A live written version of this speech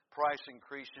price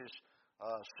increases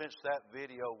since that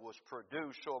video was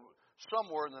produced. So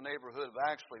somewhere in the neighborhood of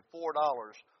actually $4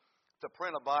 to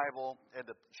print a Bible and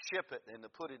to ship it and to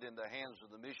put it in the hands of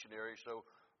the missionary. So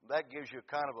that gives you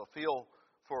kind of a feel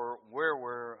for where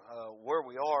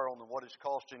we are on what it's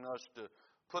costing us to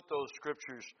put those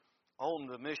scriptures on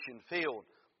the mission field.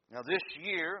 Now, this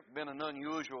year been an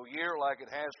unusual year, like it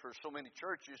has for so many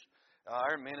churches.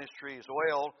 Our ministry as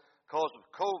well, because of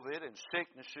COVID and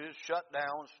sicknesses,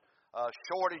 shutdowns,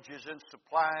 shortages in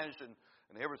supplies and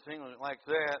everything like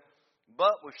that.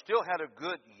 But we still had a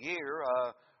good year.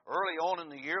 Early on in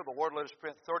the year, the Lord let us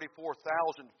print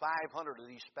 34,500 of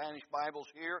these Spanish Bibles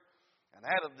here. And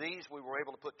out of these, we were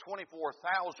able to put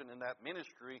 24,000 in that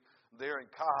ministry there in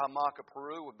Cajamarca,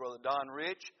 Peru, with Brother Don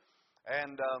Rich.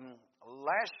 And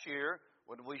last year,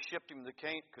 when we shipped him the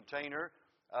container,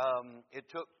 it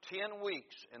took 10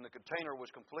 weeks, and the container was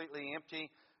completely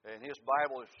empty, and his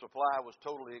Bible supply was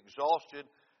totally exhausted.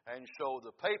 And so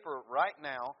the paper right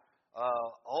now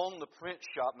on the print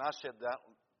shop, and I said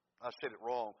it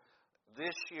wrong.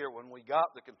 This year, when we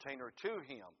got the container to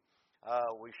him,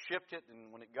 we shipped it,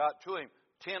 and when it got to him,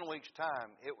 10 weeks'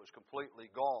 time, it was completely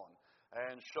gone.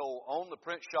 And so on the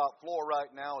print shop floor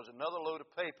right now is another load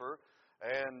of paper,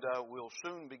 and we'll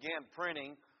soon begin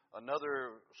printing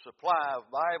another supply of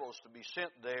Bibles to be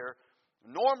sent there.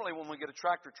 Normally, when we get a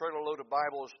tractor-trailer load of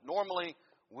Bibles, normally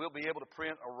we'll be able to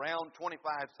print around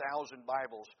 25,000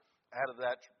 Bibles out of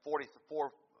that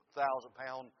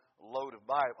 44,000-pound load of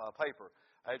paper.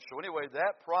 And so anyway,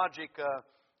 that project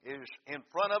is in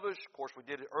front of us. Of course, we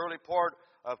did it early part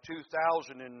of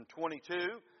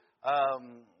 2022.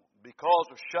 Because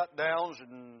of shutdowns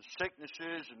and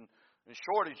sicknesses and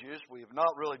shortages, we have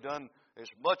not really done as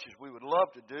much as we would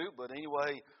love to do. But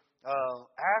anyway,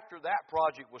 after that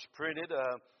project was printed,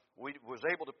 we was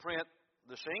able to print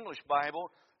this English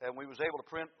Bible, and we was able to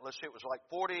print, let's see, it was like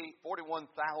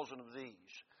 41,000 of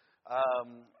these.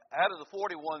 Out of the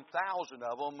 41,000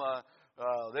 of them,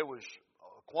 there was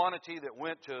a quantity that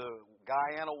went to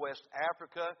Guyana, West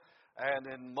Africa, and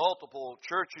in multiple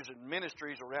churches and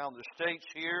ministries around the states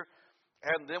here.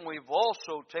 And then we've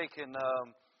also taken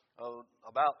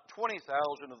about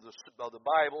 20,000 of the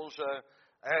Bibles,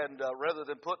 and rather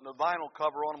than putting a vinyl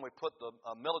cover on them, we put the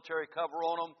military cover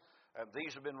on them. And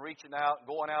these have been reaching out,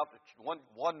 going out.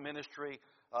 One ministry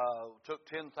took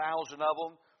 10,000 of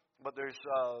them, but there's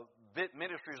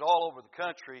ministries all over the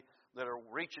country that are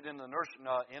reaching into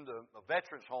into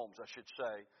veterans' homes, I should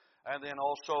say. And then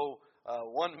also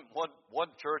one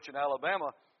church in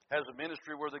Alabama has a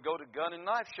ministry where they go to gun and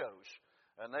knife shows,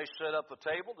 and they set up a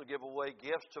table to give away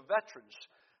gifts to veterans.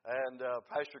 And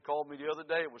Pastor called me the other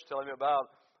day and was telling me about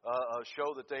a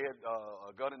show that they had,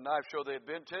 a gun and knife show they had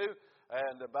been to,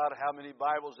 and about how many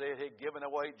Bibles they had given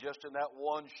away just in that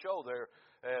one show there.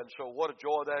 And so what a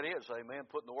joy that is, amen,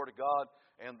 putting the Word of God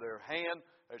in their hand.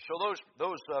 And so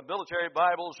those military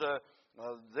Bibles,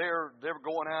 they're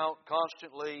going out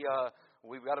constantly.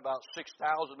 We've got about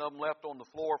 6,000 of them left on the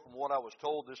floor from what I was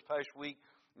told this past week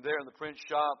there in the print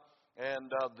shop.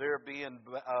 And they're being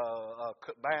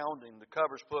bound and the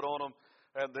covers put on them,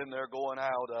 and then they're going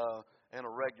out in a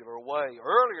regular way.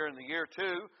 Earlier in the year,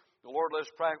 too, the Lord let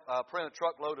us print a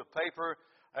truckload of paper,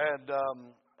 and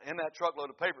in that truckload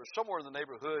of paper, somewhere in the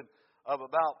neighborhood of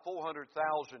about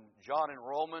 400,000 John and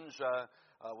Romans.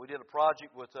 We did a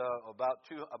project with about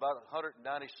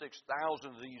 196,000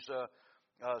 of these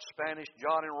Spanish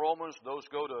John and Romans. Those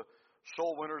go to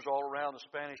soul winners all around the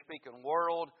Spanish-speaking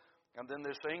world. And then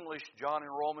this English John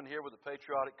and Roman here with the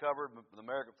patriotic cover, with the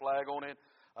American flag on it.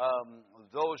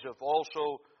 Those have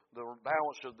also, the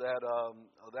balance of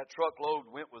that truckload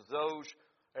went with those.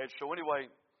 And so anyway,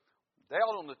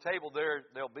 down on the table there,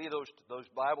 there'll be those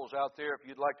Bibles out there. If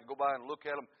you'd like to go by and look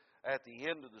at them at the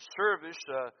end of the service,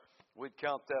 we'd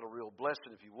count that a real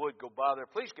blessing if you would go by there.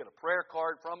 Please get a prayer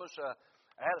card from us.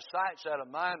 Out of sight, out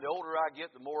of mind. The older I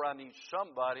get, the more I need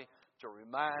somebody to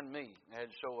remind me.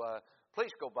 And so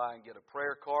please go by and get a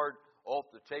prayer card off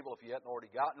the table if you hadn't already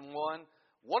gotten one.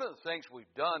 One of the things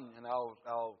we've done, and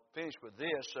I'll finish with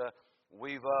this,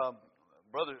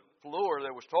 Brother Fleur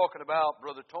there was talking about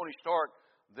Brother Tony Stark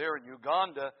there in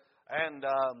Uganda, and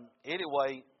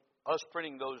anyway, us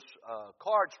printing those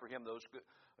cards for him, those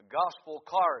gospel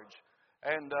cards.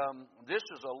 And this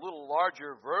is a little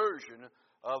larger version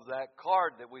of that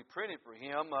card that we printed for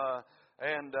him.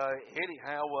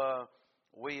 Anyhow,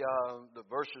 the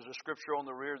verses of Scripture on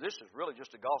the rear, this is really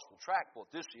just a gospel tract, what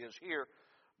this is here.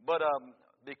 But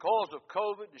because of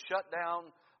COVID, the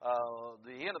shutdown,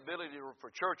 the inability for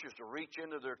churches to reach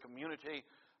into their community,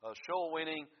 soul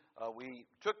winning, we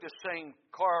took this same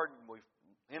card, we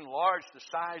enlarged the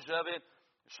size of it,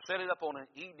 set it up on an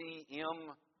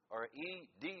EDM or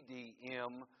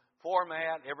EDDM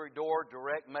format, every door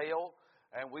direct mail.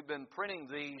 And we've been printing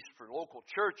these for local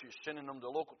churches, sending them to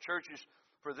local churches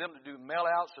for them to do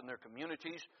mail-outs in their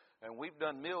communities. And we've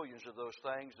done millions of those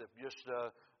things that have just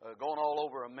gone all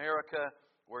over America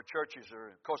where churches are.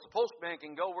 Of course, the postman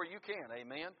can go where you can,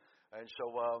 amen? And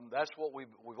so that's what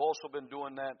we've also been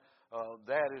doing that.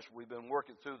 That is, we've been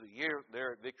working through the year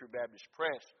there at Victory Baptist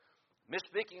Press. Miss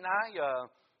Vicki and I,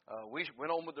 we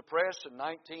went on with the press in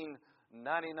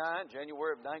 1999,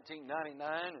 January of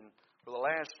 1999, and for the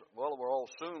last, well, we're all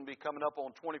soon be coming up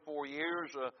on 24 years.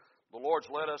 The Lord's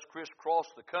let us crisscross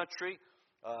the country,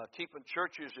 keeping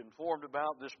churches informed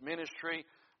about this ministry,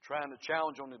 trying to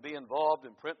challenge them to be involved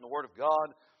in printing the Word of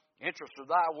God. Interest of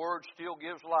Thy Word still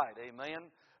gives light, amen.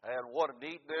 And what a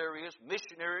need there is.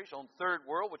 Missionaries on Third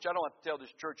World, which I don't have to tell this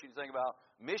church anything about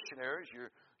missionaries.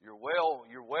 You're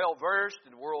well versed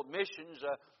in world missions,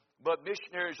 but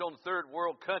missionaries on the Third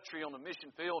World country on the mission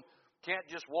field can't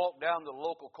just walk down to the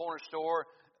local corner store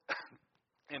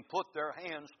and put their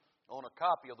hands on a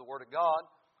copy of the Word of God.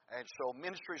 And so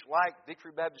ministries like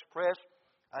Victory Baptist Press,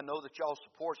 I know that y'all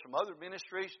support some other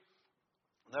ministries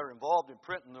that are involved in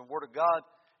printing the Word of God,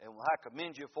 and I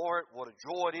commend you for it. What a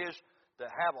joy it is to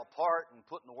have a part in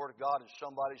putting the Word of God in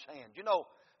somebody's hand. You know,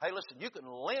 hey, listen, you can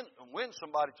win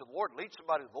somebody to the Lord, lead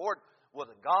somebody to the Lord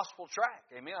with a gospel tract.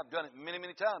 Amen. I've done it many,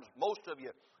 many times. Most of you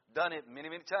have done it many,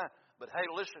 many times. But hey,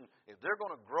 listen, if they're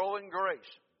going to grow in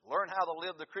grace, learn how to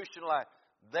live the Christian life,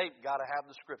 they've got to have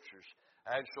the Scriptures.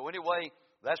 And so anyway,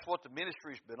 that's what the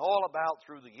ministry's been all about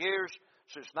through the years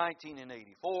since 1984.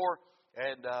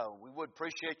 And we would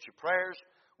appreciate your prayers.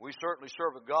 We certainly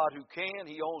serve a God who can.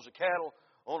 He owns the cattle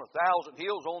on 1,000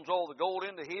 hills, owns all the gold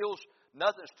in the hills.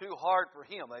 Nothing's too hard for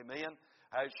Him, amen.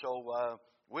 And so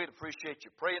we'd appreciate you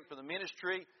praying for the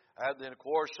ministry. And then, of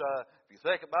course, if you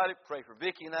think about it, pray for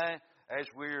Vicki and I as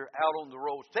we're out on the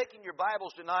roads. Taking your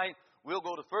Bibles tonight, we'll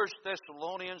go to 1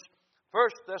 Thessalonians.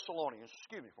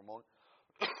 Excuse me for a moment.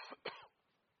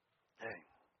 Hey.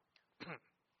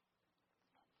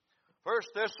 1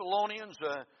 Thessalonians,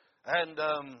 and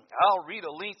I'll read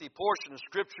a lengthy portion of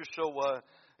Scripture, so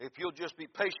if you'll just be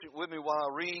patient with me while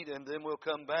I read, and then we'll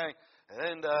come back.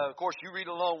 And, of course, you read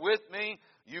along with me.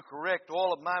 You correct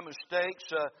all of my mistakes,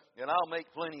 and I'll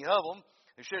make plenty of them.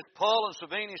 It says, Paul and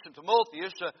Silvanus and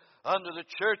Timotheus, unto the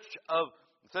church of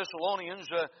Thessalonians,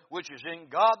 which is in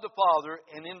God the Father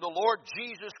and in the Lord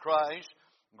Jesus Christ,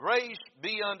 grace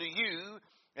be unto you,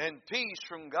 and peace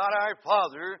from God our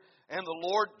Father and the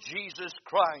Lord Jesus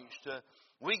Christ.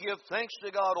 We give thanks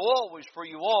to God always for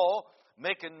you all,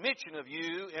 making mention of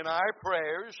you in our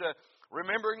prayers,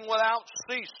 remembering without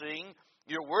ceasing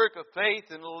your work of faith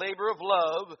and labor of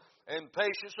love and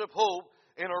patience of hope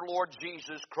in our Lord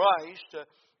Jesus Christ,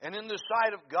 and in the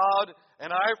sight of God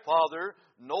and our Father,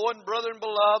 knowing, brethren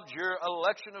beloved, your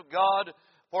election of God,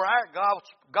 for our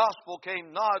gospel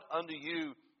came not unto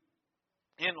you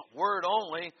in word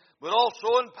only, but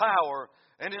also in power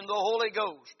and in the Holy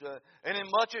Ghost, and in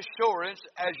much assurance,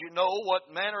 as you know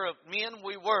what manner of men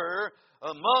we were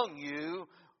among you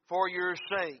for your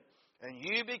sake. And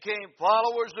ye became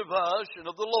followers of us and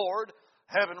of the Lord,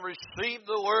 having received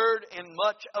the word in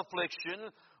much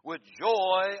affliction, with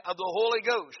joy of the Holy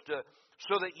Ghost,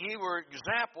 so that ye were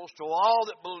examples to all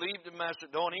that believed in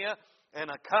Macedonia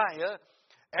and Achaia.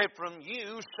 And from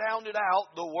you sounded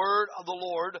out the word of the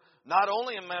Lord, not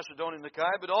only in Macedonia and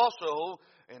Achaia, but also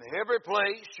in every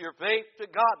place your faith to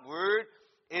Godward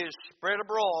is spread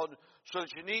abroad, so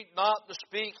that you need not to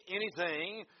speak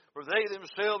anything, for they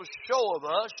themselves show of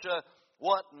us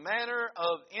what manner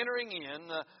of entering in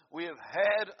we have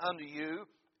had unto you,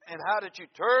 and how that you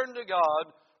turn to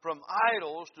God from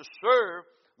idols to serve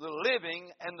the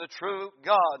living and the true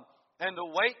God, and to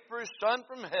wait for His Son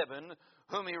from heaven,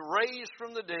 whom He raised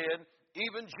from the dead,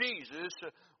 even Jesus,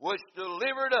 which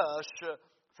delivered us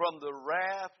from the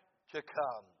wrath to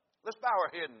come. Let's bow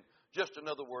our head and just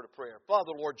another word of prayer.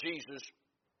 Father, Lord Jesus,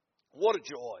 what a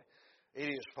joy it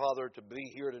is, Father, to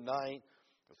be here tonight.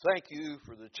 Thank you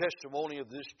for the testimony of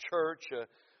this church.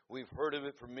 We've heard of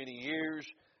it for many years.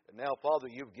 And now, Father,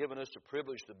 you've given us the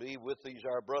privilege to be with these,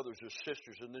 our brothers and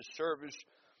sisters in this service.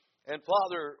 And,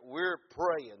 Father, we're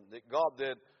praying that, God,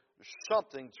 that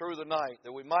something through the night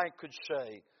that we could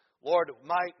say, Lord,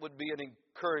 would be an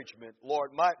encouragement.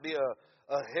 Lord, might be a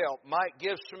help, might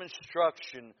give some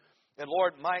instruction. And,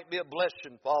 Lord, might be a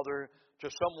blessing, Father, to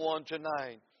someone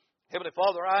tonight. Heavenly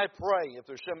Father, I pray if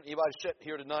there's anybody sitting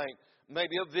here tonight,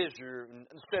 maybe a visitor, and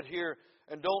sit here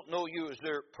and don't know you as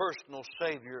their personal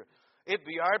Savior, it'd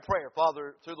be our prayer,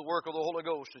 Father, through the work of the Holy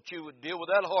Ghost, that you would deal with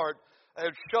that heart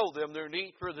and show them their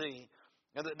need for Thee.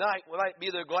 And that night might be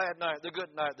their glad night, their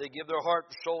good night. They give their heart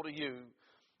and soul to you.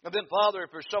 And then, Father,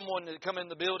 if there's someone that come in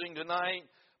the building tonight,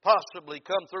 possibly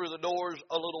come through the doors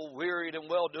a little wearied and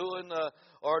well-doing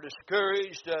or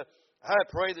discouraged, I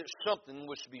pray that something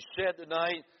was to be said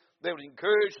tonight that would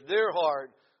encourage their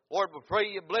heart. Lord, we pray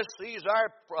you bless these,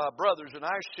 our brothers and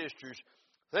our sisters.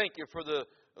 Thank you for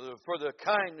the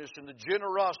kindness and the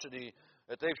generosity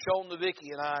that they've shown to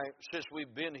Vicki and I since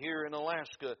we've been here in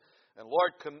Alaska. And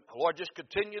Lord, just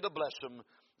continue to bless them.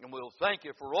 And we'll thank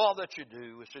you for all that you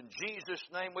do. It's in Jesus'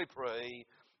 name we pray.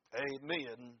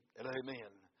 Amen and amen.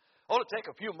 I want to take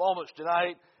a few moments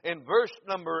tonight in verse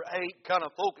number 8, kind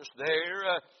of focus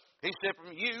there. He said,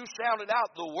 from you sounded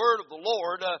out the word of the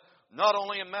Lord, not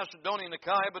only in Macedonia and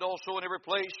Achaia, but also in every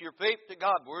place. Your faith to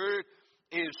Godward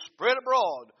is spread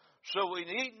abroad, so we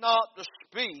need not to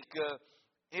speak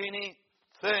anything.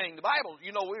 The Bible,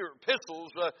 we are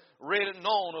epistles read and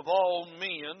known of all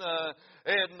men,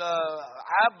 and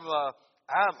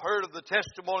I've heard of the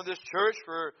testimony of this church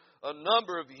for a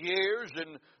number of years,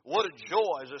 and what a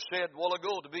joy, as I said a while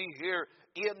ago, to be here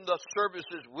in the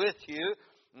services with you,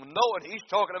 knowing he's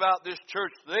talking about this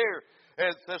church there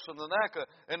at Thessalonica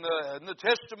and the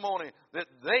testimony that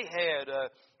they had.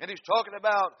 And he's talking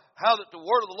about how that the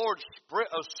word of the Lord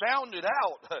sounded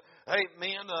out,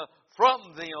 amen, from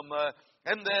them.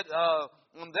 And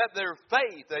that their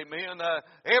faith, amen,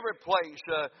 every place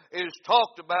is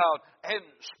talked about and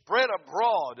spread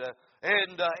abroad.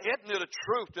 And isn't it a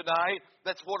truth tonight?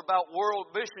 That's what about world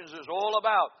missions is all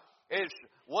about. It's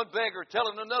one beggar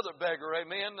telling another beggar,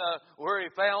 amen, where he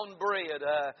found bread.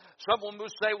 Someone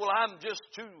would say, well, I'm just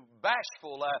too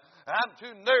bashful. I'm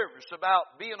too nervous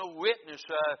about being a witness.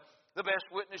 The best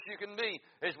witness you can be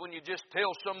is when you just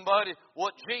tell somebody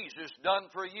what Jesus done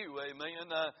for you, amen.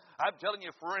 I'm telling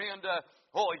you, friend,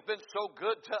 he's been so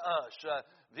good to us.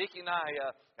 Vicki and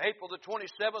I, April the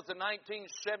 27th of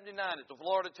 1979 at the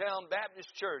Florida Town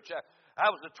Baptist Church. I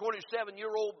was a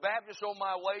 27-year-old Baptist on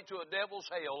my way to a devil's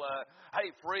hell. Hey,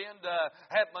 friend,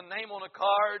 had my name on a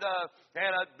card,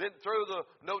 and I'd been through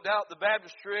no doubt, the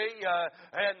baptistry,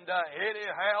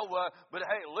 anyhow, but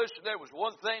hey, listen, there was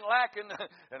one thing lacking,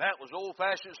 and that was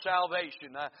old-fashioned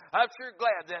salvation. I'm sure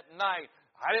glad that night.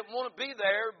 I didn't want to be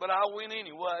there, but I went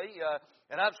anyway.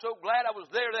 And I'm so glad I was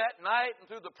there that night, and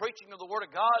through the preaching of the Word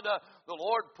of God, the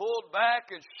Lord pulled back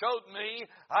and showed me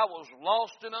I was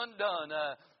lost and undone.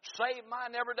 Saved my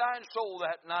never-dying soul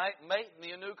that night, made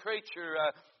me a new creature.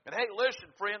 And hey,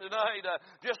 listen, friend, tonight,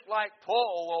 just like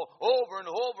Paul, over and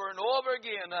over and over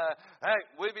again,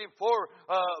 before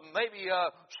maybe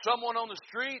someone on the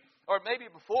street, or maybe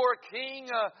before a king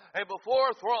and before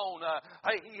a throne.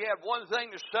 He had one thing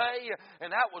to say,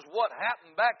 and that was what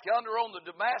happened back yonder on the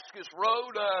Damascus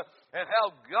road, and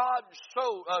how God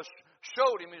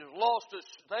showed him his lost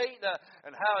estate,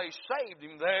 and how he saved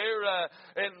him there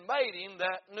and made him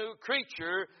that new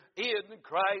creature in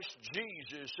Christ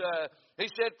Jesus. He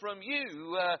said, from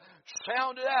you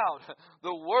sounded out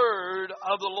the word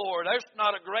of the Lord. There's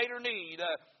not a greater need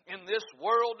in this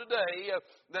world today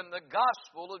than the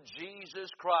gospel of Jesus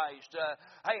Christ.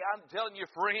 I'm telling you,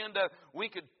 friend, we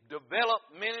could develop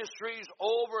ministries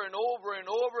over and over and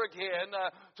over again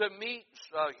to meet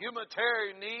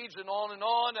humanitarian needs and on,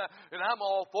 and I'm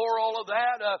all for all of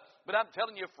that. But I'm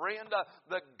telling you, friend,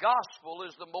 the gospel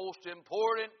is the most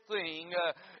important thing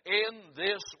in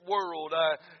this world.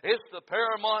 It's the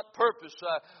paramount purpose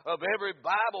of every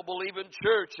Bible-believing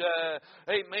church,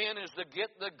 amen, is to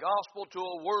get the gospel to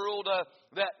a world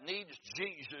that needs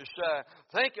Jesus.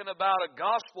 Thinking about a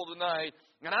gospel tonight,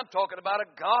 and I'm talking about a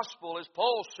gospel, as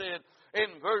Paul said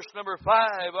in verse number 5,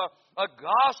 a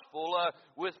gospel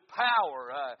with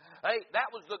power. That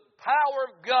was the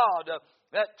power of God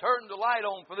that turned the light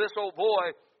on for this old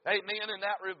boy, amen, in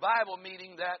that revival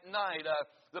meeting that night.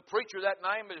 The preacher that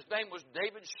night, his name was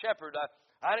David Shepherd.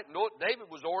 I didn't know it. David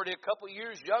was already a couple of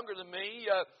years younger than me,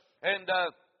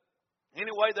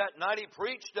 anyway, that night he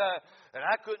preached, and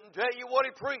I couldn't tell you what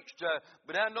he preached,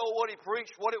 but I know what he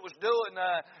preached, what it was doing.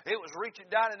 It was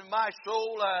reaching down into my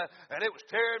soul, and it was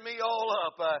tearing me all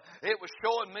up. It was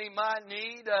showing me my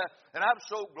need, and I'm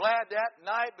so glad that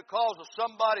night because of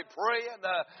somebody praying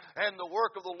and the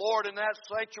work of the Lord in that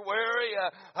sanctuary.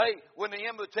 When the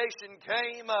invitation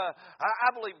came, I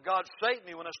believe God saved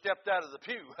me when I stepped out of the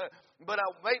pew. But I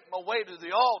made my way to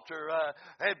the altar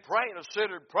and prayed a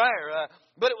centered prayer.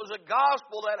 But it was a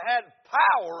gospel that had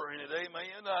power in it,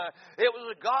 amen. It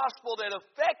was a gospel that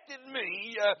affected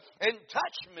me and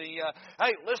touched me.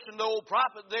 Listen to the old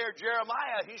prophet there,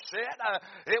 Jeremiah. He said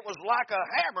it was like a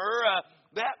hammer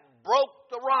that broke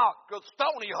the rock of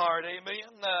Stony Heart,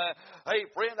 amen. Hey,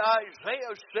 friend,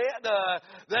 Isaiah said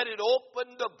that it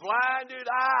opened the blinded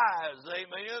eyes,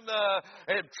 amen.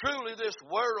 And truly this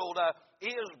world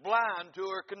is blind to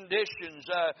her conditions.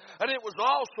 And it was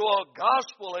also a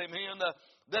gospel, amen,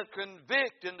 that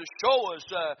convict and to show us.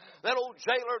 That old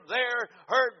jailer there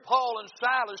heard Paul and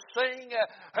Silas sing,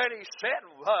 and he said,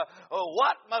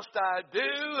 what must I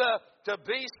do to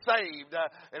be saved?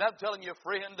 And I'm telling you,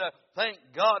 friend, thank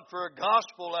God for a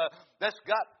gospel that's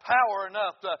got power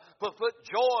enough to put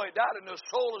joy down in the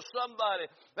soul of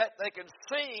somebody, that they can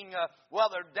sing while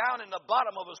they're down in the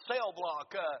bottom of a cell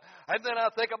block. And then I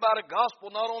think about a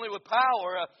gospel not only with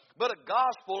power, but a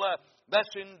gospel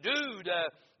that's endued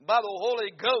by the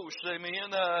Holy Ghost, amen.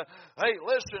 Hey,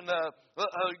 listen,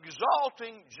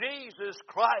 exalting Jesus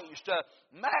Christ,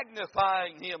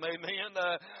 magnifying Him, amen,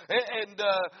 and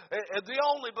the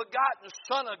only begotten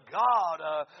Son of God,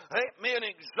 amen,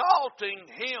 exalting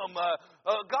Him,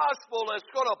 a gospel that's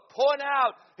going to point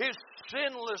out His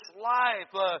sinless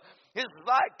life, His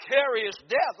vicarious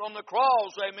death on the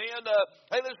cross, amen.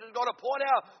 Hey, this is going to point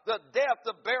out the death,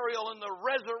 the burial, and the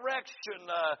resurrection.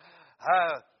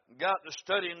 I got to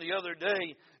studying the other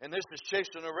day, and this is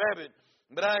chasing a rabbit,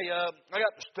 but I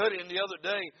got to studying the other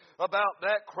day about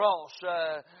that cross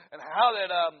and how that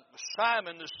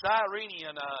Simon the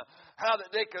Cyrenian, how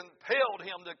that they compelled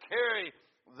him to carry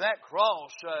that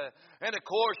cross. And of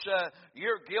course,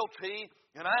 you're guilty,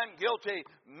 and I'm guilty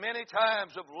many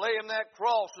times of laying that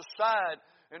cross aside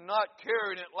and not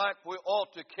carrying it like we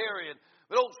ought to carry it.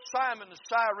 But old Simon the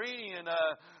Cyrenian,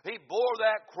 he bore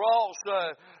that cross.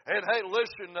 And hey,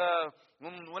 listen,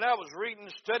 when I was reading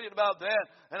and studying about that,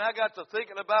 and I got to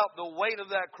thinking about the weight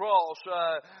of that cross,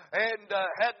 and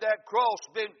had that cross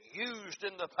been used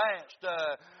in the past,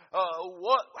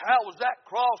 how was that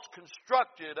cross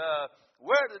constructed?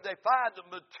 Where did they find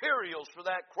the materials for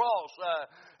that cross?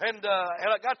 And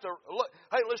I got to look.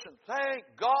 Hey, listen, thank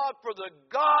God for the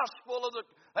gospel of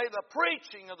the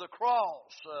preaching of the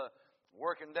cross.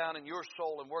 Working down in your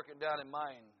soul and working down in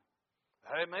mine.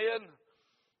 Amen.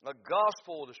 A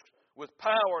gospel with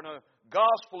power and a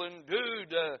gospel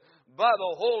endued by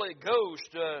the Holy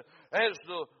Ghost as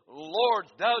the Lord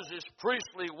does His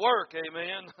priestly work.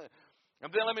 Amen.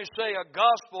 And then let me say a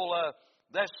gospel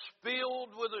that's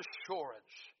filled with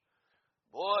assurance.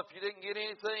 Boy, if you didn't get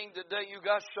anything today, you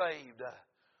got saved.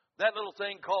 That little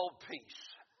thing called peace.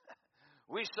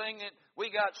 We sing it.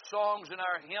 We got songs in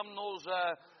our hymnals.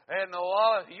 And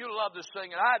you love to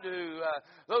sing it. I do.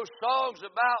 Those songs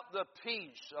about the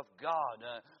peace of God.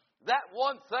 That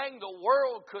one thing the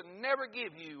world could never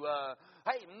give you.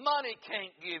 Hey, money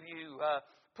can't give you.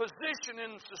 Position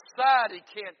in society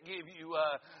can't give you.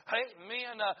 Hey,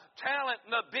 men, talent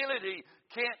and ability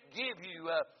can't give you.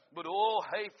 But oh,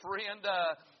 hey, friend,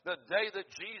 the day that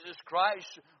Jesus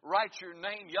Christ writes your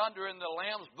name yonder in the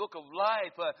Lamb's Book of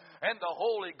Life and the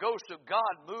Holy Ghost of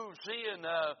God moves in,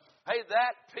 hey,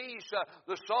 that peace,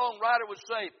 the songwriter would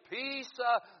say, peace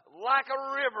like a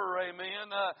river,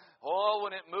 amen.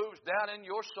 When it moves down in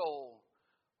your soul.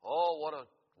 Oh,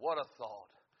 what a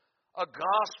thought. A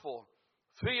gospel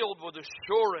filled with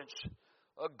assurance.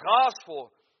 A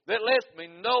gospel that lets me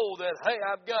know that, hey,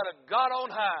 I've got a God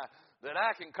on high, that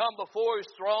I can come before His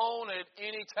throne at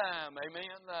any time.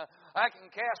 Amen. I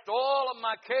can cast all of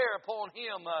my care upon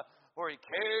Him, for He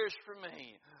cares for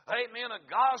me. Amen. A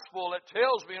gospel that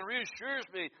tells me and reassures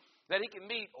me that He can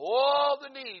meet all the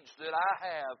needs that I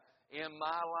have in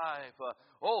my life.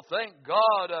 Thank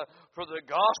God for the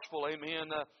gospel. Amen.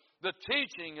 The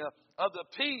teaching of the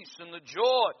peace and the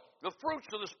joy, the fruits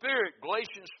of the Spirit,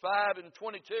 Galatians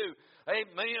 5:22.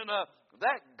 Amen.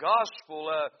 That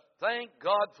gospel, thank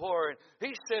God for it.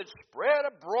 He said, spread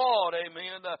abroad,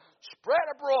 amen. Spread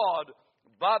abroad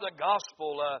by the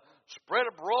gospel. Spread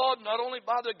abroad not only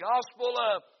by the gospel,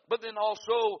 but then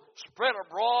also spread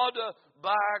abroad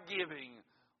by our giving.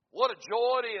 What a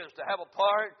joy it is to have a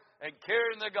part in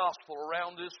carrying the gospel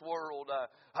around this world.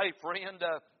 Hey, friend,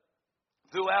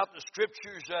 throughout the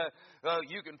Scriptures,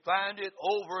 you can find it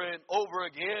over and over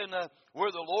again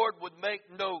where the Lord would make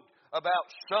note about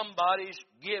somebody's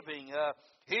giving.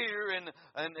 Here in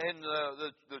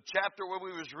the chapter where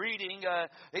we was reading,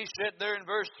 he said there in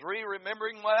verse 3,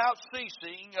 remembering without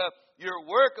ceasing your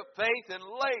work of faith and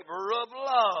labor of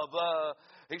love.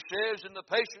 He says, in the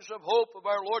patience of hope of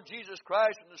our Lord Jesus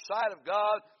Christ in the sight of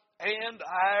God and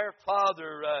our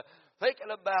Father.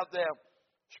 Thinking about that.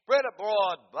 Spread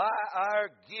abroad by our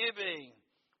giving.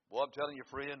 Well, I'm telling you,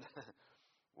 friend,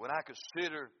 when I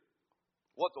consider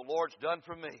what the Lord's done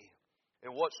for me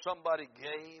and what somebody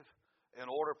gave in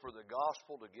order for the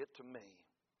gospel to get to me,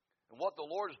 and what the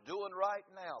Lord's doing right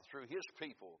now through His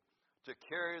people to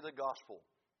carry the gospel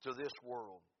to this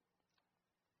world.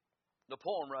 The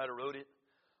poem writer wrote it,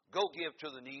 "Go give to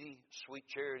the needy sweet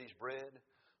charity's bread.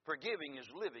 For giving is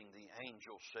living, the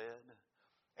angel said.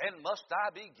 And must I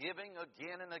be giving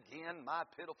again and again?" My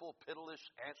pitiful, pitiless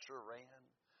answer ran.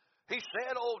 He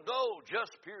said, "Oh no,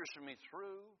 just piercing me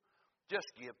through. Just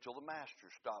give till the Master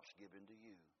stops giving to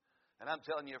you." And I'm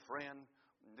telling you, friend,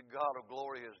 the God of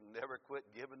glory has never quit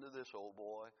giving to this old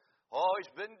boy. Oh,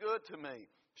 He's been good to me.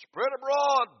 Spread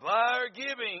abroad by our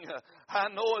giving. I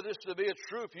know this to be a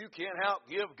truth. You can't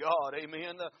outgive God.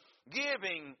 Amen.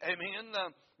 Giving.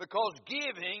 Amen. Because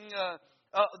giving,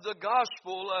 the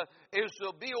gospel is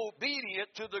to be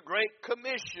obedient to the Great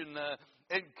Commission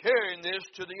and carrying this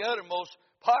to the uttermost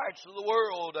parts of the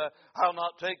world. I'll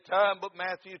not take time, but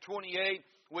Matthew 28,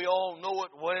 we all know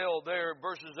it well there,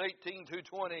 verses 18 to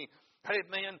 20.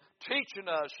 Amen. Teaching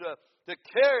us to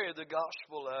carry the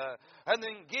gospel. And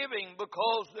then giving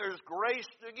because there's grace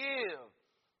to give.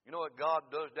 You know what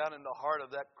God does down in the heart of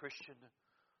that Christian?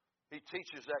 He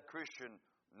teaches that Christian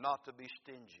not to be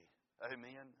stingy.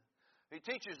 Amen. He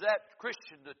teaches that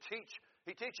Christian to teach.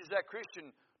 He teaches that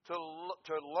Christian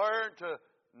to learn to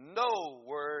know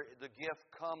where the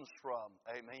gift comes from.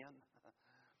 Amen.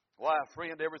 Why,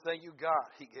 friend, everything you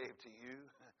got, He gave to you.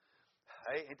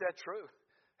 Hey, ain't that true?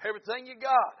 Everything you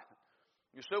got.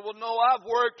 You say, "Well, no, I've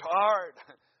worked hard."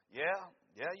 Yeah,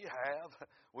 you have.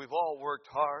 We've all worked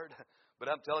hard. But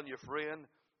I'm telling you, friend,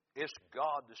 it's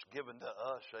God that's given to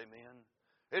us. Amen.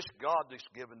 It's God that's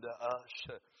given to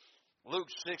us. Luke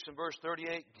 6 and verse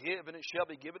 38, "Give, and it shall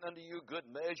be given unto you, good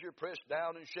measure, pressed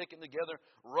down and shaken together,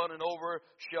 running over,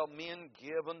 shall men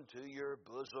give unto your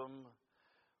bosom."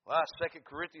 Well, 2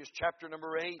 Corinthians chapter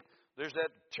number 8, there's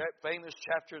that famous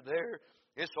chapter there.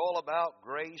 It's all about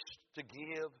grace to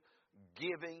give,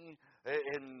 giving,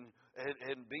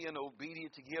 and being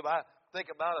obedient to give. I think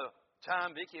about a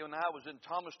time Vicki and I was in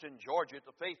Thomaston, Georgia at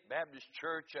the Faith Baptist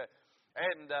Church.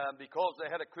 And because they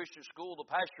had a Christian school, the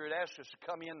pastor had asked us to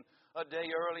come in a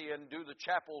day early and do the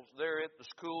chapels there at the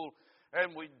school.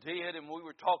 And we did, and we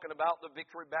were talking about the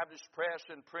Victory Baptist Press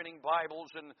and printing Bibles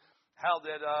and how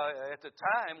that at the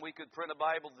time we could print a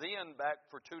Bible then back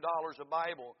for $2 a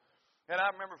Bible. And I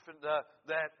remember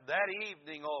that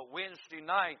evening or Wednesday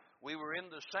night, we were in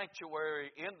the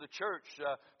sanctuary in the church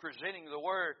presenting the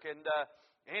work. And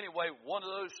anyway, one of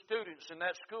those students in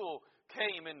that school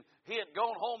came, and he had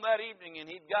gone home that evening, and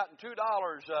he'd gotten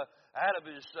 $2 out of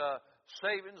his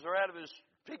savings or out of his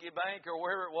piggy bank or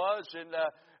wherever it was.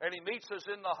 And he meets us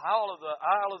in the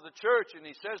aisle of the church, and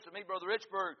he says to me, "Brother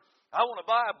Richburg, I want to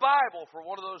buy a Bible for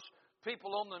one of those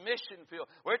people on the mission field."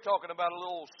 We're talking about a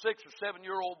little 6 or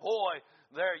 7-year-old boy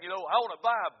there, you know. "I want to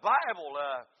buy a Bible."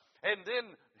 And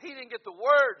then he didn't get the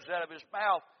words out of his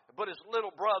mouth, but his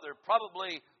little brother,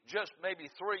 probably just maybe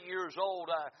 3 years old,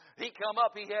 he come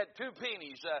up, he had 2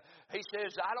 pennies. He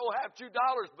says, "I don't have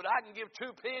 $2, but I can give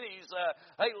 2 pennies.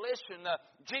 Hey, listen,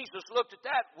 Jesus looked at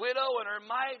that widow and her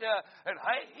mite, and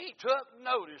hey, He took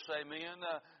notice." Amen.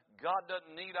 God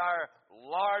doesn't need our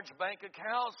large bank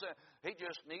accounts. He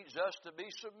just needs us to be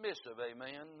submissive,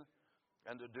 amen,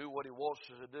 and to do what He wants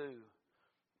us to do.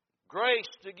 Grace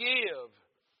to give.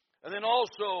 And then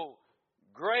also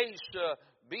grace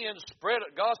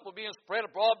gospel being spread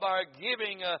abroad by our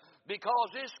giving because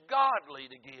it's godly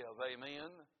to give,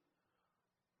 amen.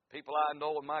 People I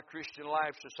know in my Christian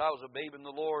life since I was a babe in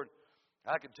the Lord,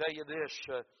 I can tell you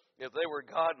this, if they were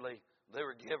godly, they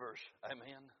were givers,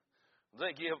 amen.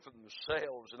 They give for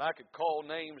themselves. And I could call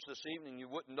names this evening. You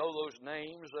wouldn't know those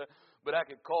names. But I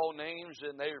could call names,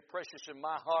 and they are precious in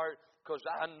my heart because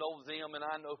I know them and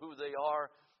I know who they are.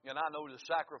 And I know the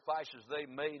sacrifices they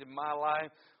made in my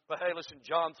life. But hey, listen,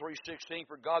 John 3:16,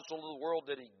 "For God so loved the world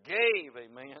that He gave,"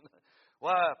 amen.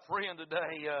 Why, friend,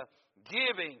 today,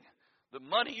 giving, the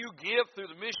money you give through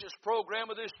the missions program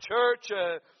of this church,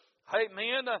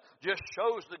 amen, just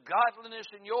shows the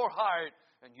godliness in your heart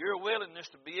and your willingness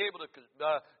to be able to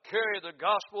carry the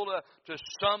gospel to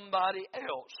somebody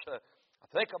else.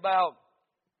 Think about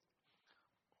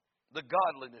the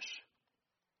godliness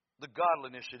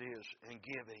it is in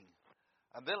giving.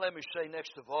 And then let me say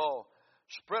next of all,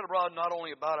 spread abroad not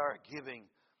only about our giving,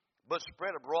 but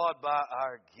spread abroad by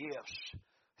our gifts.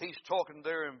 He's talking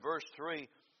there in verse 3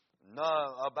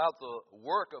 about the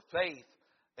work of faith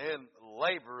and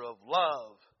labor of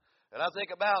love. And I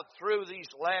think about through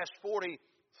these last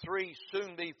 43,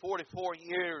 soon be 44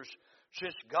 years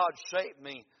since God saved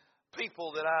me,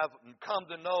 people that I've come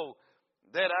to know,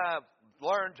 that I've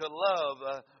learned to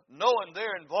love, knowing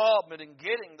their involvement in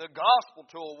getting the gospel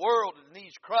to a world that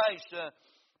needs Christ.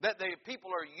 that the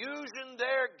people are using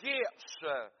their gifts.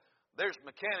 There's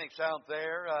mechanics out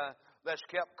there that's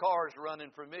kept cars running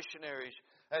for missionaries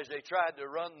as they tried to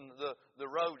run the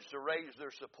roads to raise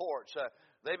their supports.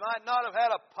 They might not have had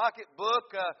a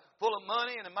pocketbook full of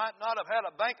money, and they might not have had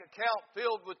a bank account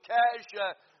filled with cash,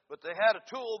 but they had a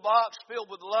toolbox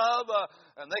filled with love,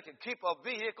 and they could keep a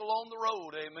vehicle on the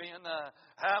road. Amen.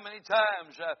 How many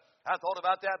times I thought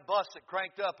about that bus that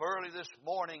cranked up early this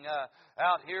morning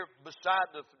out here beside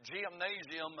the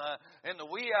gymnasium in the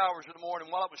wee hours of the morning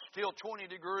while it was still 20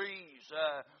 degrees.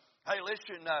 Hey,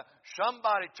 listen,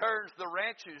 somebody turns the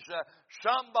wrenches.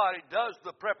 Somebody does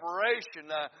the preparation.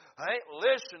 Hey,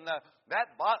 listen,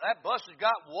 that bus has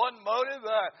got one motive,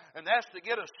 and that's to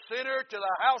get a sinner to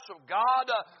the house of God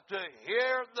to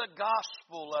hear the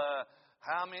gospel.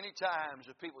 How many times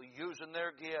have people using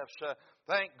their gifts?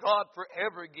 Thank God for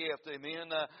every gift. Amen.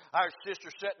 Our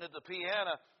sister sitting at the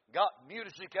piano got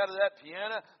music out of that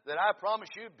piano that I promise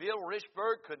you Bill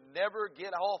Richburg could never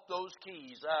get off those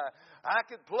keys. I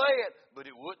could play it, but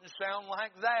it wouldn't sound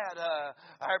like that.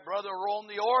 Our brother on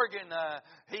the organ,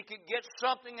 he could get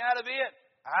something out of it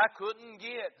I couldn't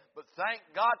get. But thank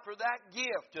God for that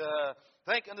gift.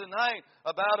 Thinking tonight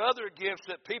about other gifts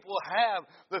that people have.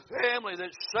 The family that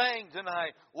sang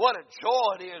tonight. What a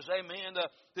joy it is, amen,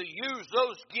 to use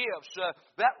those gifts.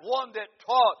 That one that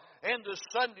taught in the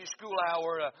Sunday school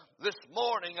hour this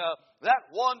morning. That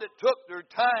one that took their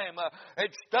time and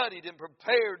studied and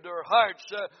prepared their hearts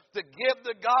to give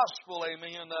the gospel,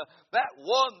 amen. That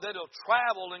one that'll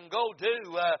travel and go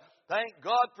do. Thank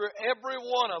God for every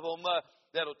one of them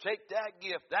that'll take that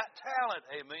gift, that talent,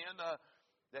 amen,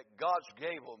 that God's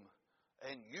gave them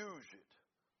and use it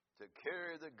to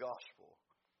carry the gospel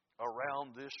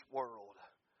around this world.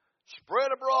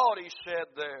 Spread abroad, he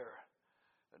said there.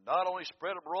 And not only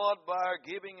spread abroad by our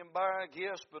giving and by our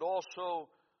gifts, but also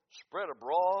spread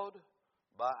abroad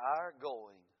by our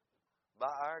going. By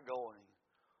our going.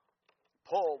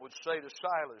 Paul would say to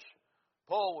Silas,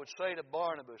 Paul would say to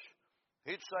Barnabas,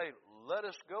 he'd say, let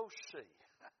us go see.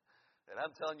 And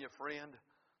I'm telling you, friend,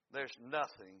 there's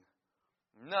nothing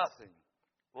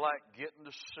like getting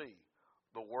to see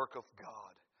the work of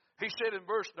God. He said in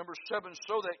verse number 7,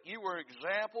 so that you were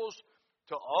examples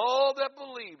to all that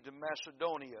believed in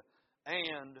Macedonia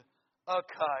and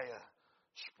Achaia.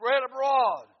 Spread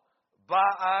abroad by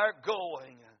our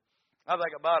going. I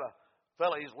think about a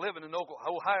fellow, he's living in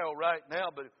Ohio right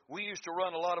now, but we used to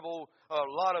run a lot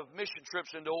of mission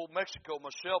trips into Old Mexico,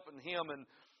 myself and him, and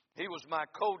he was my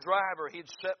co-driver. He'd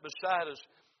sit beside us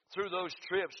through those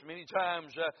trips. Many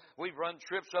times we've run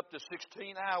trips up to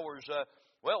 16 hours.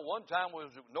 Well, one time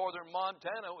was northern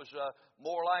Montana. It was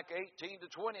more like 18 to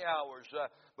 20 hours.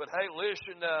 But hey,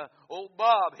 listen, old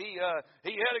Bob, he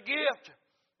had a gift,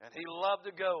 and he loved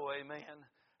to go. Amen.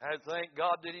 I thank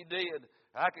God that he did.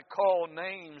 I could call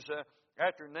names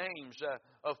after names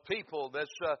of people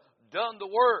that's done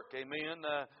the work, amen,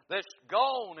 that's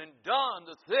gone and done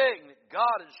the thing that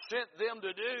God has sent them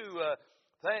to do.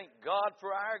 Thank God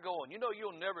for our going. You know,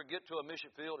 you'll never get to a mission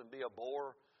field and be a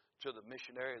bore to the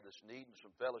missionary that's needing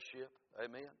some fellowship.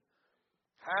 Amen.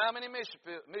 How many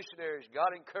missionaries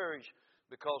got encouraged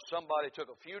because somebody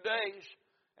took a few days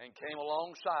and came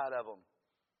alongside of them,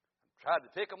 tried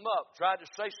to pick them up, tried to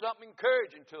say something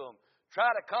encouraging to them,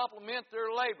 tried to compliment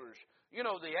their labors. You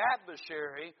know, the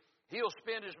adversary, he'll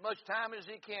spend as much time as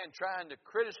he can trying to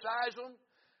criticize them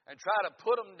and try to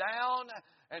put them down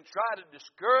and try to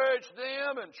discourage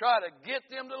them and try to get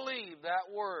them to leave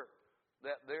that work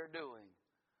that they're doing.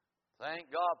 Thank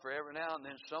God for every now and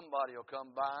then somebody will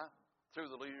come by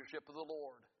through the leadership of the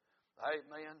Lord.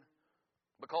 Amen.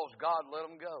 Because God let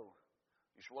them go.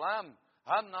 You say, well,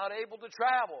 I'm not able to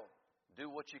travel.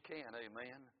 Do what you can.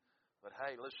 Amen. But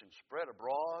hey, listen, spread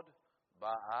abroad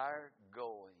by our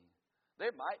going.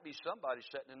 There might be somebody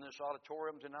sitting in this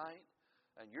auditorium tonight,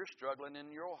 and you're struggling in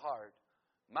your heart.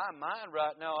 My mind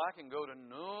right now, I can go to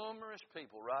numerous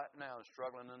people right now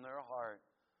struggling in their heart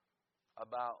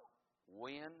about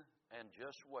when and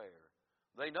just where.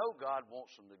 They know God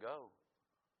wants them to go,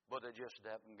 but they just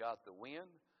haven't got the when,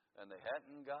 and they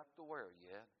hadn't got the where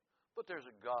yet. But there's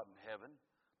a God in heaven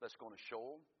that's going to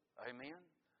show them. Amen.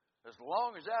 As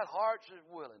long as that heart is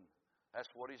willing, that's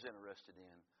what He's interested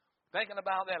in. Thinking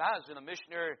about that, I was in a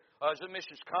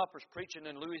missions conference preaching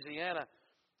in Louisiana,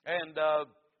 and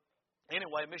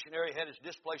anyway, a missionary had his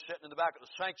display sitting in the back of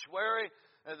the sanctuary,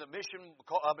 and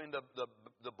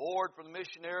the board for the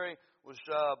missionary was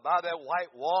by that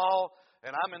white wall,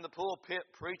 and I'm in the pulpit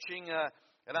preaching,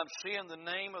 and I'm seeing the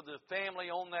name of the family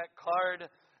on that card,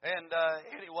 and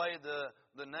anyway,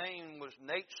 the name was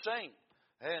Nate Saint,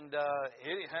 and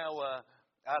anyhow,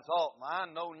 I thought, I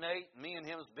know Nate. Me and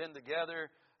him has been together.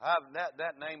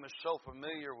 That name is so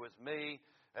familiar with me.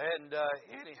 And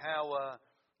anyhow,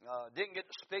 didn't get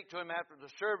to speak to him after the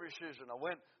services. And I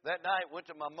went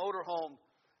to my motorhome.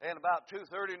 And about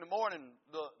 2:30 in the morning,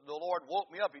 the Lord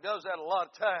woke me up. He does that a lot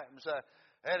of times.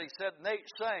 And He said, Nate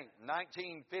Saint,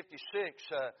 1956,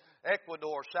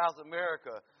 Ecuador, South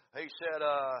America. He said,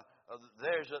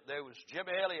 there was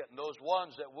Jimmy Elliott and those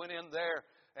ones that went in there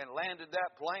and landed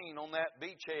that plane on that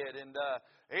beachhead. And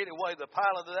anyway, the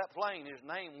pilot of that plane, his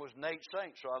name was Nate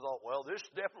Saint. So I thought, well, this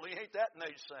definitely ain't that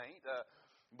Nate Saint.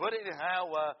 But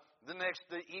anyhow, the next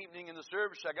evening in the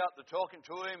service, I got to talking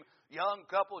to him. Young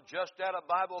couple just out of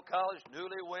Bible college,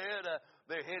 newlywed.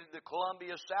 They're headed to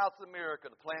Colombia, South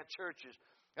America to plant churches.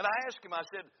 And I asked him, I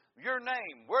said, your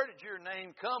name, where did your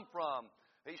name come from?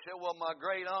 He said, well, my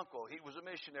great uncle, he was a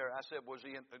missionary. I said, was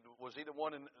he the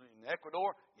one in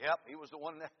Ecuador? Yep, he was the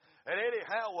one. And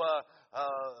anyhow,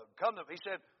 he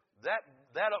said, that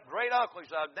great uncle, he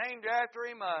said, named after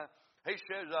him. He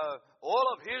says, all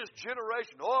of his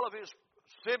generation, all of his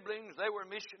siblings, they were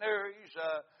missionaries.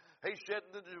 He said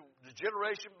the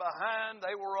generation behind,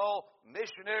 they were all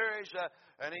missionaries.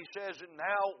 And he says, and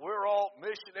now we're all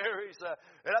missionaries.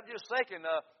 And I'm just thinking,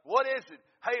 what is it?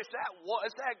 Hey, it's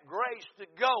that grace to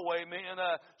go, amen.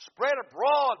 Spread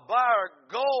abroad by our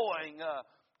going.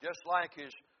 Just like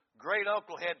his great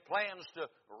uncle had plans to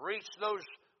reach those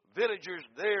villagers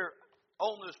there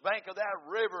on this bank of that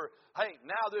river. Hey,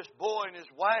 now this boy and his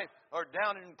wife are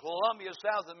down in Colombia,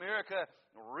 South America,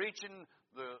 reaching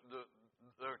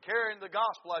they're carrying the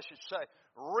gospel, I should say,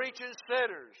 reaching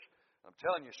sinners. I'm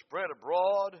telling you, spread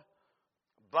abroad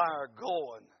by our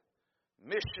going.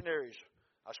 Missionaries.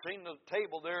 I seen the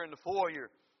table there in the foyer,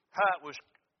 how it was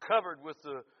covered with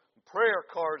the prayer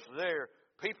cards there.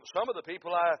 People, some of the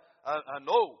people I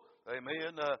know,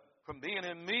 amen, from being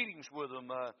in meetings with them.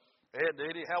 And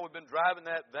anyhow, we've been driving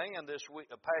that van this week,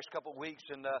 the past couple of weeks,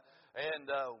 and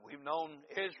we've known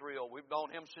Israel. We've known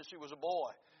him since he was a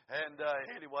boy. And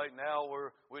anyway, now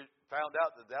we found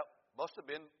out that must have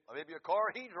been maybe a car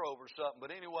he drove or something.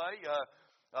 But anyway,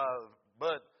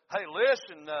 but hey,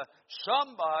 listen,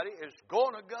 somebody is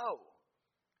going to go.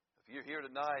 If you're here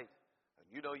tonight and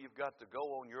you know you've got to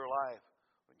go on your life,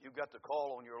 and you've got the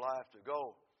call on your life to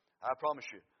go, I promise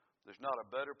you, there's not a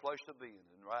better place to be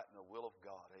than right in the will of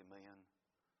God. Amen.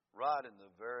 Right in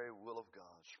the very will of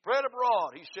God. Spread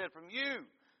abroad. He said, from you,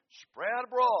 spread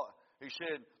abroad. He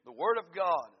said, the Word of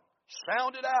God.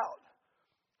 Sound it out.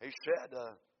 He said,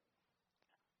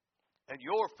 and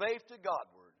your faith to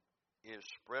Godward is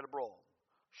spread abroad,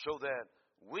 so that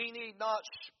we need not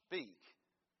speak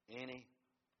anything.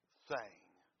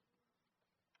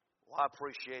 Well, I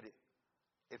appreciate it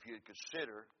if you'd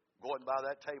consider going by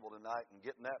that table tonight and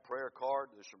getting that prayer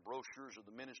card. There's some brochures of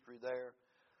the ministry there.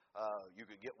 You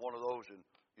could get one of those and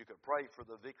you could pray for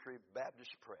the Victory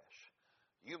Baptist Press.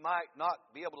 You might not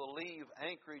be able to leave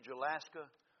Anchorage, Alaska,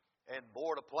 and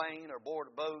board a plane or board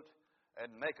a boat and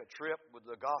make a trip with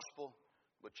the gospel,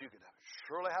 but you could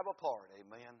surely have a part,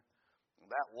 amen.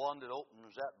 That one that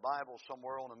opens that Bible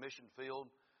somewhere on a mission field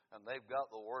and they've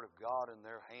got the Word of God in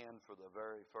their hand for the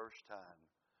very first time.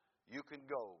 You can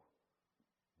go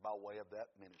by way of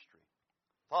that ministry.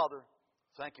 Father,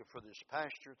 thank you for this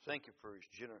pastor. Thank you for his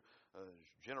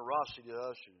generosity to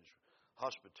us and his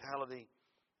hospitality.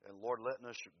 And Lord, letting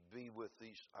us be with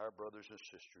our brothers and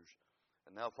sisters.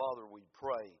 And now, Father, we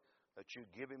pray that you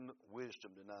give him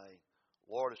wisdom tonight.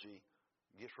 Lord, as he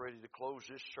gets ready to close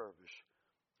this service.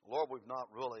 Lord, we've not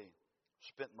really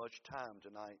spent much time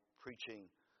tonight preaching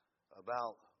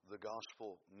about the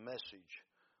gospel message.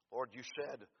 Lord, you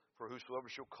said, for whosoever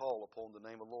shall call upon the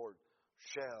name of the Lord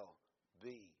shall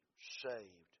be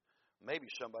saved. Maybe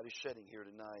somebody's sitting here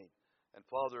tonight, and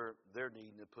Father, they're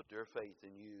needing to put their faith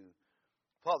in you.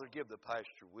 Father, give the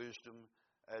pastor wisdom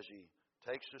as he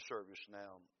takes the service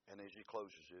now and as he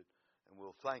closes it. And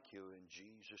we'll thank you in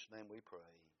Jesus' name we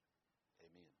pray.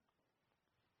 Amen.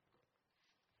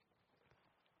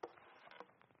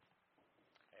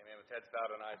 Amen. With heads bowed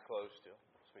and eyes closed still.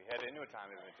 So we head into a time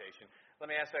of invitation. Let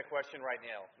me ask that question right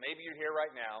now. Maybe you're here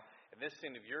right now, and this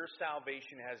sin of your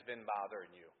salvation has been bothering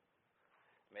you.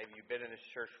 Maybe you've been in this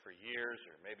church for years,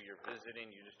 or maybe you're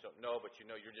visiting, you just don't know, but you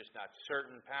know you're just not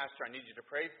certain. Pastor, I need you to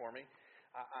pray for me.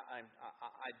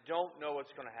 I don't know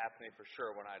what's going to happen to me for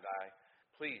sure when I die.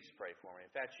 Please pray for me.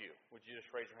 If that's you, would you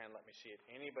just raise your hand? Let me see it.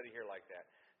 Anybody here like that?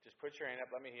 Just put your hand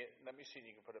up. Let me see it.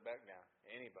 You can put it back down.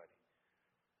 Anybody?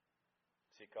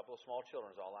 See a couple of small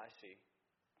children is all I see.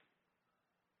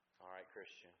 All right,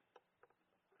 Christian.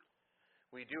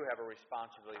 We do have a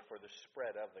responsibility for the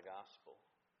spread of the gospel.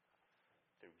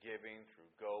 through giving, through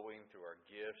going, through our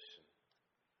gifts.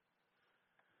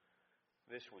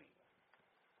 This week,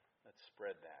 let's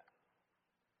spread that.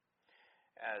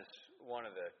 As one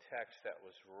of the texts that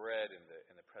was read in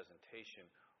the presentation,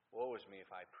 woe is me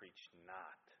if I preach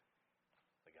not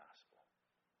the gospel.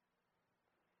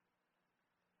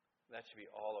 That should be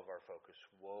all of our focus.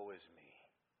 Woe is me.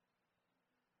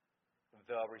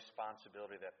 The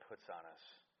responsibility that puts on us.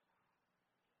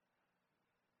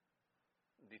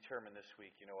 Determine this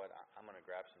week, you know what, I'm going to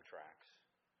grab some tracts.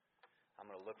 I'm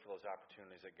going to look for those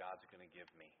opportunities that God's going to give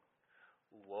me.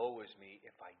 Woe is me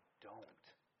if I don't.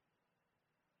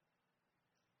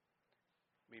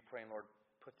 Be praying, Lord,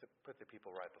 put the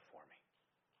people right before me.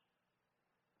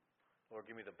 Lord,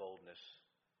 give me the boldness,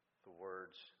 the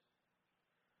words.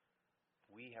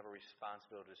 We have a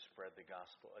responsibility to spread the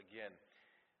gospel. Again,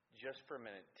 just for a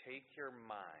minute, take your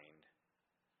mind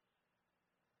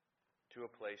to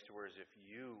a place to where as if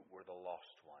you were the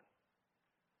lost one.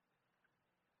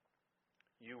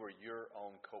 You were your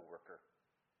own coworker,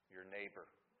 your neighbor,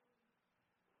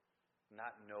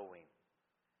 not knowing.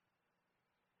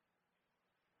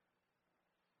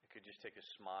 It could just take a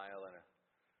smile and a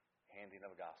handing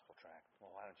of a gospel tract.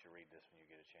 Well, why don't you read this when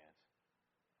you get a chance?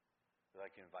 I'd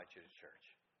like to invite you to church.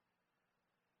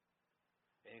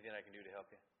 Anything I can do to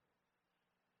help you?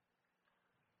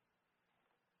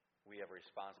 We have a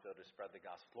responsibility to spread the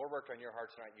gospel. Lord, work on your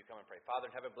hearts tonight. You come and pray. Father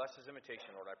in heaven, bless this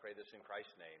invitation, Lord. I pray this in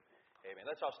Christ's name. Amen.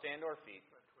 Let's all stand to our feet.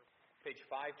 Page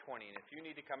 520. And if you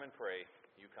need to come and pray,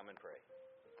 you come and pray.